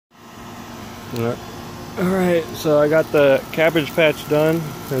Alright, so I got the cabbage patch done.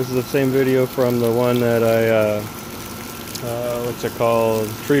 This is the same video from the one that I, what's it called?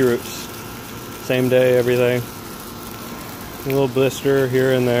 Tree roots. Same day, everything. A little blister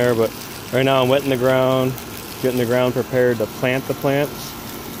here and there, but right now I'm wetting the ground, getting the ground prepared to plant the plants.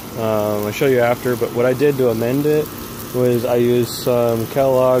 I'll show you after, but what I did to amend it was I used some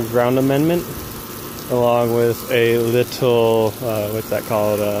Kellogg's Ground Amendment along with a little, what's that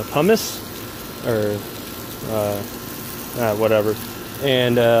called, pumice? Or, whatever.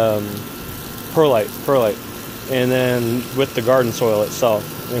 And perlite. And then with the garden soil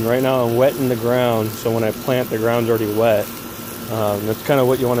itself. And right now I'm wetting the ground, so when I plant, the ground's already wet. That's kind of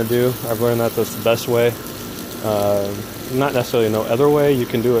what you want to do. I've learned that that's the best way. Not necessarily no other way. You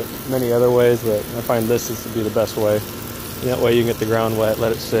can do it many other ways, but I find this is to be the best way. And that way you can get the ground wet,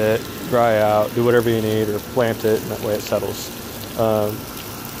 let it sit, dry out, do whatever you need, or plant it, and that way it settles.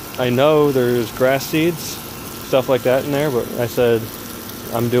 I know there's grass seeds, stuff like that in there, but I said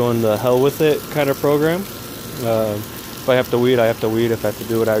I'm doing the hell with it kind of program. If I have to weed, I have to weed. If I have to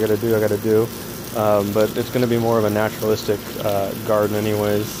do what I gotta do, I gotta do. But it's going to be more of a naturalistic garden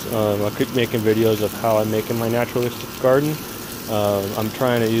anyways. I'll keep making videos of how I'm making my naturalistic garden. I'm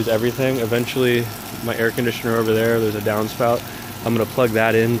trying to use everything. Eventually, my air conditioner over there's a downspout. I'm going to plug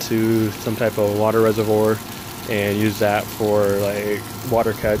that into some type of water reservoir and use that for like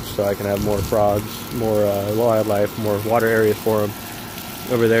water catch, so I can have more frogs, more wildlife, more water areas for them.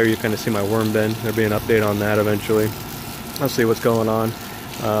 Over there you kind of see my worm bin. There'll be an update on that eventually. I'll see what's going on.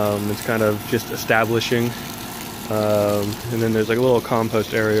 It's kind of just establishing, and then there's like a little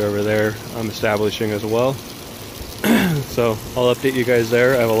compost area over there I'm establishing as well. So I'll update you guys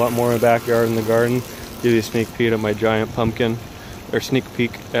there. I have a lot more in the backyard in the garden. Give you a sneak peek at my giant pumpkin, or sneak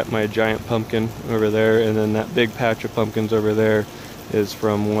peek at my giant pumpkin over there, and then that big patch of pumpkins over there is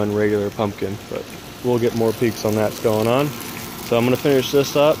from one regular pumpkin, but we'll get more peeks on that's going on. So I'm going to finish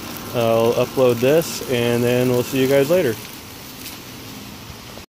this up, I'll upload this, and then we'll see you guys later.